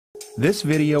This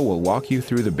video will walk you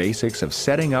through the basics of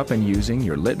setting up and using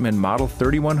your Littmann Model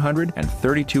 3100 and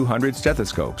 3200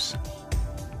 stethoscopes.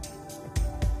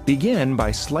 Begin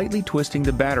by slightly twisting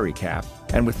the battery cap,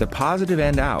 and with the positive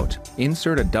end out,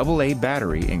 insert a AA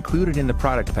battery included in the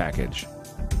product package.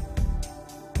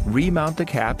 Remount the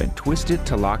cap and twist it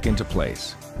to lock into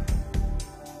place.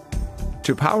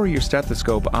 To power your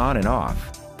stethoscope on and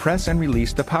off, press and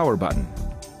release the power button.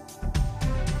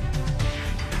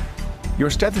 Your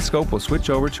stethoscope will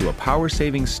switch over to a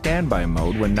power-saving standby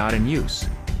mode when not in use.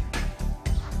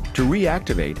 To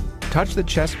reactivate, touch the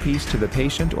chest piece to the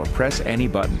patient or press any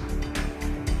button.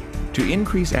 To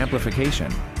increase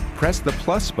amplification, press the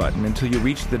plus button until you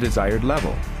reach the desired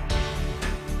level.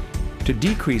 To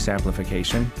decrease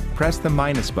amplification, press the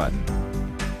minus button.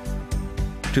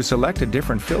 To select a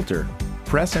different filter,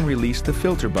 press and release the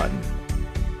filter button.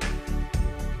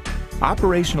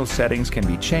 Operational settings can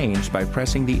be changed by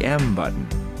pressing the M button.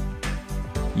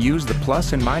 Use the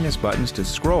plus and minus buttons to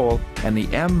scroll and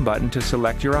the M button to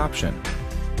select your option.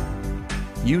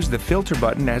 Use the filter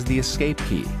button as the escape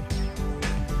key.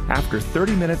 After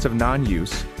 30 minutes of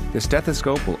non-use, the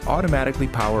stethoscope will automatically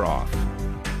power off.